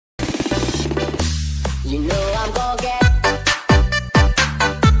You know I'm gonna get.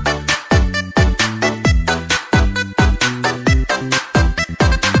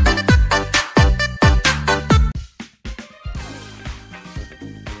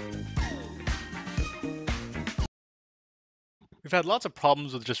 We've had lots of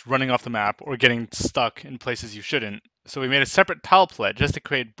problems with just running off the map or getting stuck in places you shouldn't, so we made a separate tile pledge just to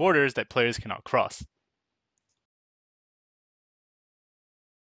create borders that players cannot cross.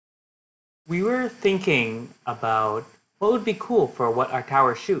 We were thinking about what would be cool for what our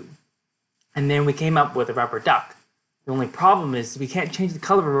towers shoot. And then we came up with a rubber duck. The only problem is we can't change the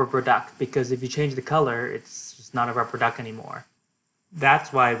color of a rubber duck because if you change the color, it's just not a rubber duck anymore.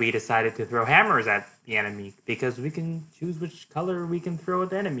 That's why we decided to throw hammers at the enemy, because we can choose which color we can throw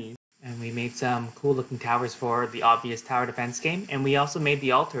at enemies. And we made some cool looking towers for the obvious tower defense game, and we also made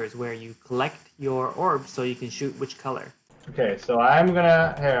the altars where you collect your orbs so you can shoot which color. Okay, so I'm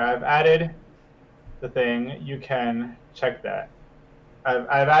gonna, I've added the thing, you can check that.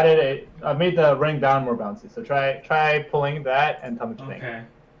 I've made the ring down more bouncy, so try pulling that and tell me what you think.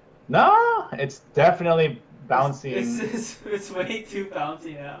 No, it's definitely bouncing. It's way too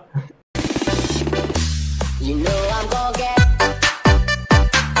bouncy now. You know I'm gonna get.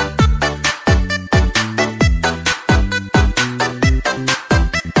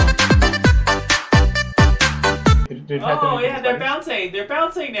 Oh yeah, they're bouncing. They're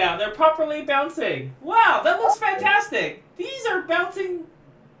bouncing now. They're properly bouncing. Wow, that looks fantastic. These are bouncing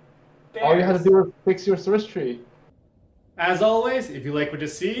bears. All you have to do is fix your source tree. As always, if you like what you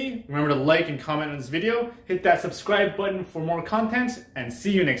see, remember to like and comment on this video, hit that subscribe button for more content, and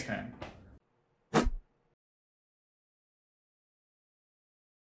see you next time.